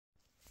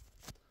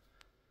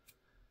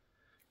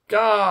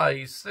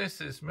Guys,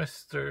 this is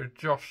Mr.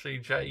 Joshy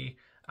J,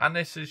 and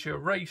this is your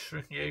race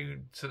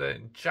review to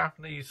the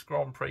Japanese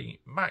Grand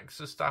Prix.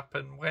 Max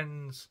Verstappen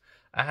wins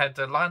ahead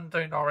of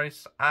Lando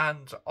Norris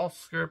and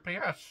Oscar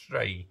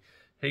Piastri,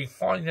 who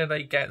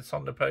finally gets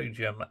on the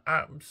podium.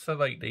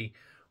 Absolutely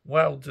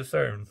well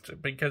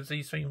deserved, because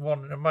he's been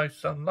one of the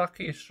most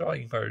unluckiest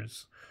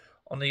drivers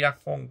on the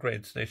F1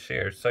 grids this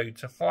year. So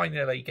to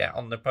finally get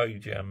on the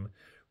podium,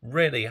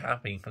 really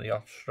happy for the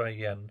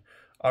Australian.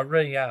 I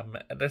really am.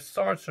 At the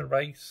start of the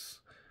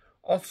race,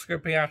 Oscar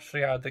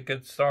Piastri had a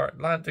good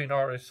start. Lando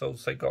Norris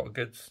also got a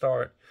good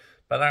start,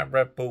 but that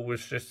Red Bull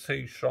was just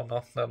too strong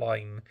off the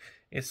line.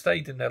 It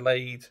stayed in the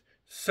lead.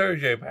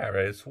 Sergio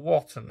Perez,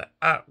 what an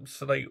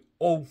absolute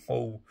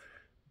awful,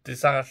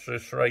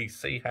 disastrous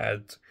race he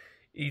had.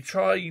 He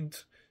tried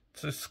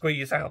to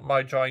squeeze out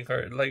my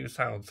driver, Lewis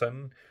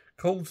Hamilton,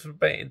 caused a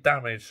bit of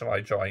damage to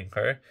my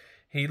driver.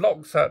 He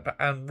locks up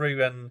and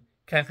ruined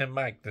Kevin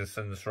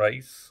Magnussen's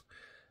race,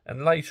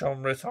 and later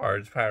on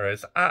retired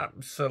Perez.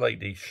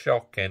 Absolutely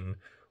shocking.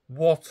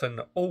 What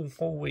an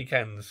awful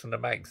weekend for the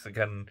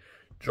Mexican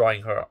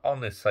driver,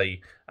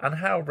 honestly. And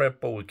how Red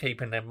Bull are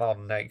keeping him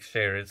on next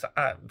year is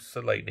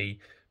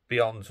absolutely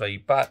beyond me.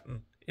 But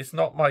it's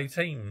not my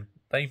team.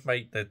 They've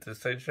made the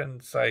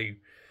decision, so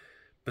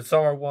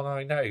bizarre one,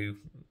 I know.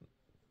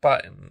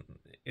 But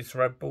it's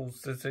Red Bull's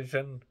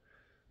decision.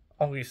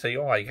 Obviously,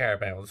 all I care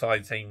about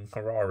is Team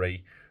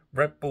Ferrari.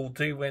 Red Bull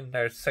do win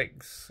their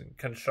 6th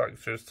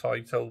Constructors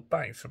title,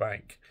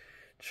 back-to-back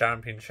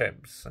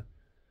championships.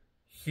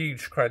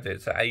 Huge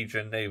credit to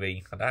Adrian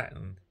Newey for that.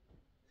 And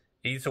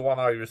he's the one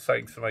I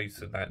respect the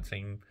most in that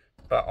team.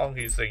 But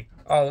obviously,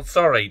 oh,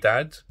 sorry,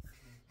 Dad.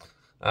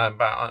 But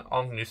I'm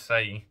going to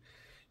say,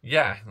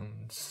 yeah,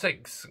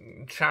 6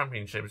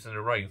 championships in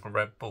a row for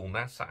Red Bull.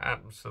 That's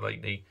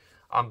absolutely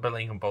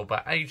unbelievable.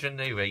 But Adrian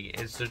Newey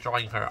is the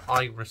driver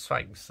I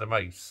respect the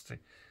most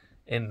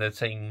in the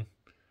team.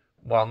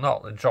 Well,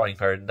 not the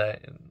driver, the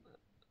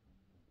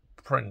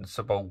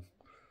principal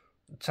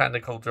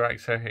technical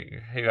director,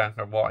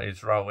 whoever what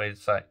his role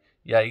is.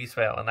 Yeah, he's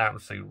built an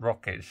absolute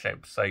rocket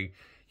ship. So,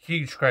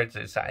 huge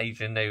credit to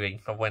Adrian Newey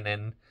for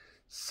winning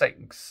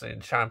 6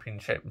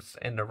 championships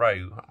in a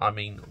row. I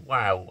mean,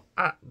 wow,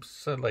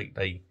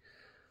 absolutely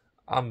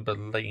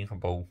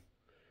unbelievable.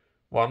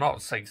 Well,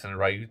 not 6 in a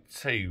row,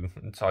 2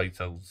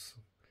 titles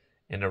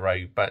in a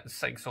row, but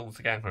 6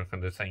 altogether for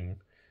the team.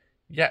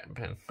 Yep,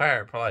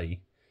 fair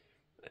play.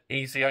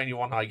 He's the only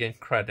one I give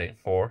credit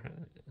for,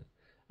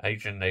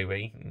 Adrian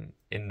Newey,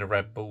 in the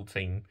Red Bull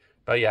team.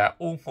 But yeah,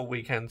 awful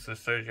weekend for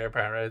Sergio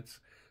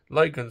Perez.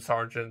 Logan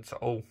Sargent's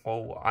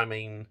awful. I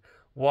mean,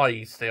 why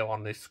he's still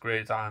on this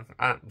grid, I have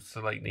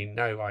absolutely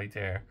no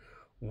idea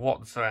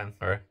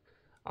whatsoever.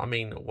 I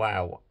mean,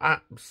 wow,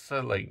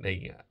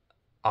 absolutely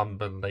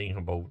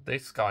unbelievable.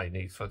 This guy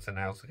needs something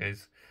else of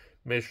his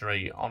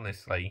misery,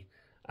 honestly.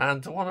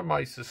 And one of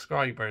my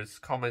subscribers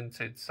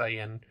commented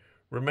saying,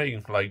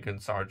 remove Logan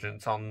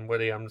Sargent on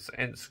Williams'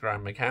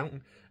 Instagram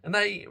account, and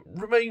they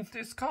removed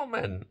his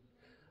comment.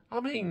 I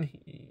mean,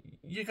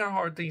 you can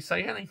hardly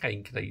say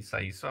anything these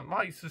days, but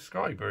my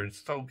subscriber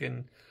is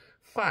talking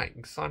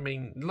facts. I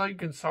mean,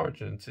 Logan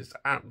Sargent is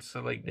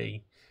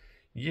absolutely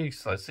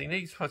useless. He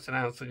needs putting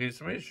out of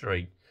his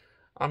misery.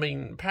 I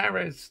mean,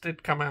 Perez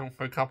did come out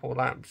for a couple of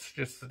laps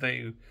just to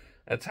do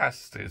a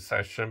test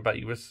session, but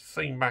he was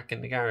seen back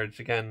in the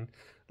garage again.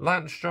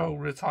 Lance Stroll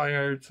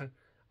retired.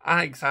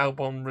 Alex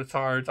Albon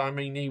retired. I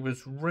mean, he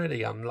was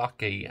really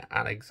unlucky,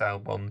 Alex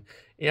Albon.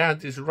 He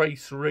had his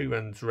race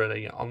ruined,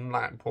 really, on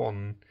lap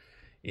 1.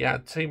 He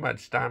had too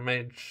much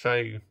damage,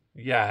 so,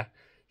 yeah,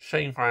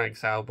 shame for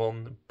Alex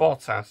Albon.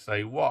 Bottas,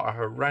 though, what a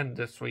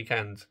horrendous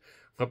weekend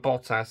for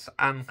Bottas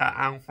and for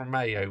Alfa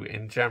Romeo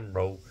in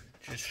general.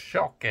 Just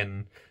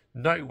shocking.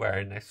 Nowhere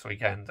in this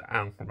weekend,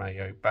 Alfa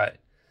Romeo, but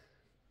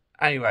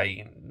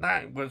anyway,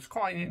 that was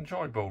quite an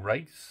enjoyable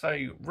race.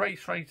 So,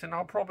 race rating,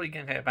 I'll probably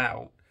give it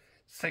about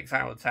 6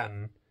 out of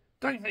 10.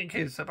 Don't think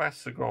it's the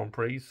best of Grand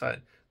Prix, so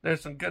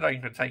there's some good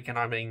overtaking.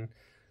 I mean,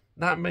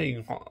 that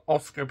move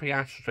Oscar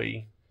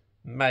Piastri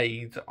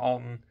made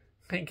on,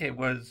 I think it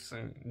was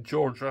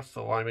George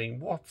Russell. I mean,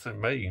 what a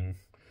move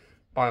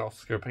by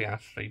Oscar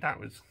Piastri. That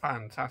was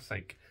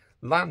fantastic.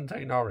 Lando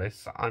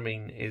Norris, I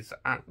mean, is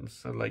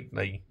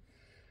absolutely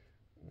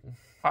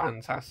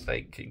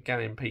fantastic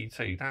getting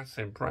P2. That's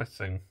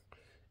impressive.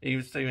 He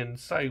was doing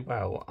so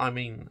well. I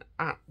mean,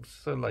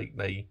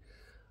 absolutely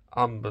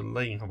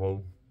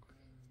unbelievable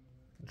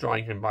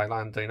driving by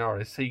Lando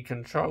Norris. He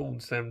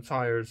controlled them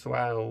tyres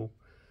well.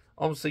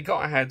 Obviously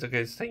got ahead of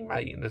his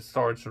teammate in the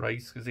start of the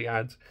race because he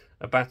had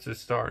a better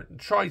start.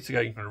 Tried to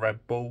go for the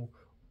Red Bull.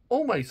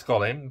 Almost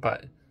got him,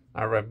 but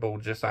that Red Bull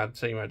just had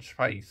too much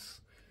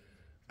pace.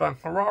 But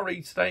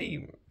Ferrari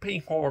today,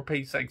 P4,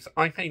 P6,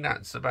 I think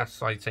that's the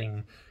best my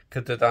team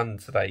could have done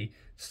today.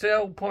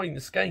 Still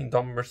points gained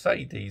on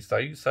Mercedes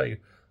though, so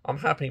I'm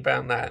happy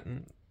about that.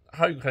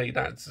 Hopefully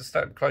that's a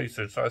step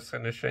closer to us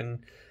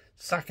finishing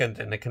 2nd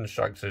in the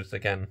Constructors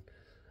again.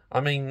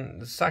 I mean,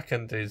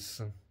 2nd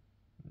is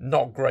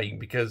not great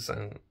because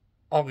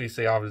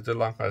obviously I was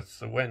delighted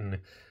to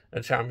win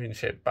a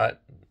championship,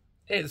 but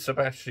it's the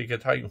best you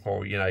could hope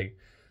for, you know,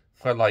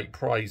 for like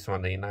prize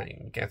money. Now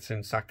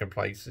getting second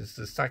place is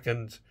the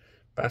second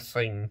best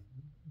thing,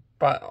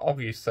 but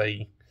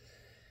obviously,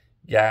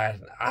 yeah,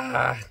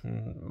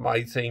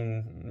 my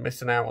team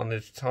missing out on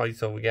the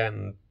title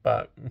again,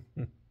 but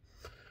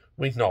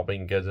we've not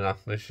been good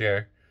enough this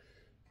year.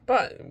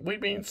 But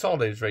we've been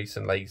solid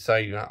recently,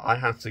 so I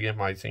have to give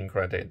my team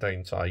credit,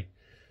 don't I?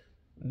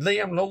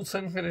 Liam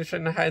Lawson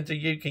finishing ahead of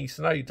Yuki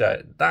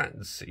Tsunoda.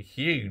 That's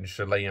huge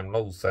for Liam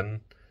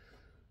Lawson.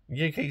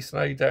 Yuki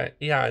Tsunoda,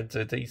 he had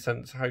a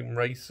decent home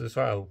race as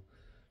well.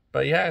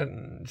 But yeah,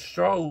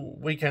 Stroll,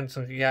 weekend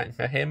to get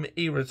for him.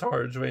 He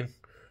retired with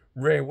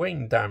rear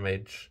wing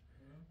damage.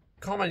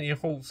 Comment your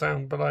thoughts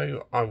down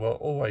below. I will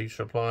always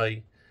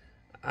reply.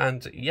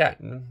 And yeah,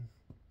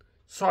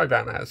 sorry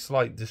about that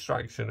slight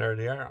distraction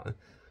earlier.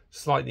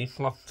 Slightly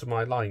fluffed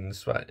my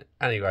lines. But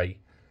anyway,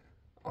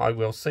 I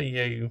will see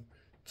you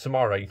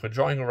tomorrow for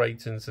driver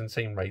ratings and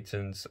team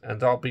ratings.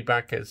 And I'll be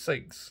back at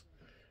 6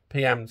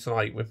 PM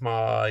tonight with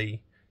my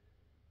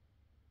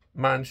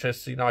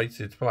Manchester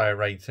United player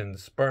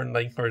ratings.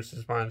 Burnley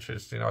versus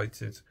Manchester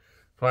United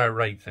player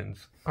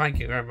ratings. Thank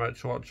you very much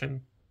for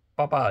watching.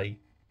 Bye-bye.